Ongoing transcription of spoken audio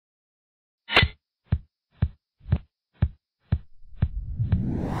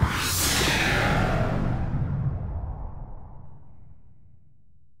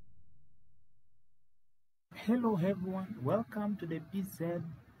Hello everyone, welcome to the PZ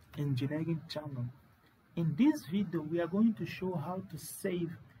Engineering channel. In this video, we are going to show how to save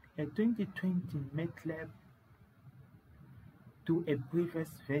a 2020 MATLAB to a previous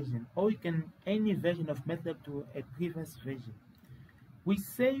version, or you can any version of MATLAB to a previous version. We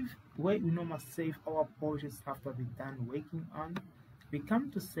save where we normally save our projects after we're done working on. We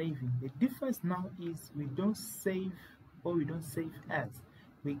come to saving. The difference now is we don't save or we don't save as.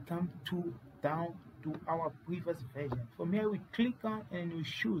 We come to down to our previous version. From here we click on and we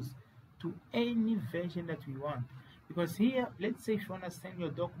choose to any version that we want. Because here, let's say if you want to send your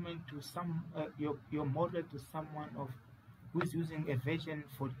document to some your model to someone who is using a version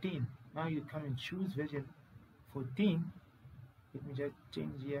 14. Now you come and choose version 14. Let me just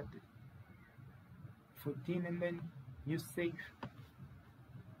change here to 14 and then you save.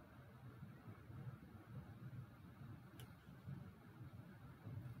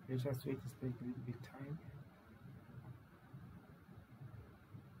 Let's just wait to take a little bit time.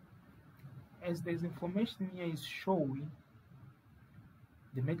 As there's information here is showing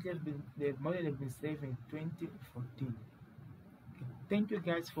the model has been saved in 2014. Okay. Thank you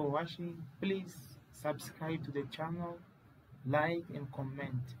guys for watching. Please subscribe to the channel, like and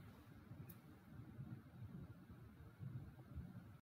comment.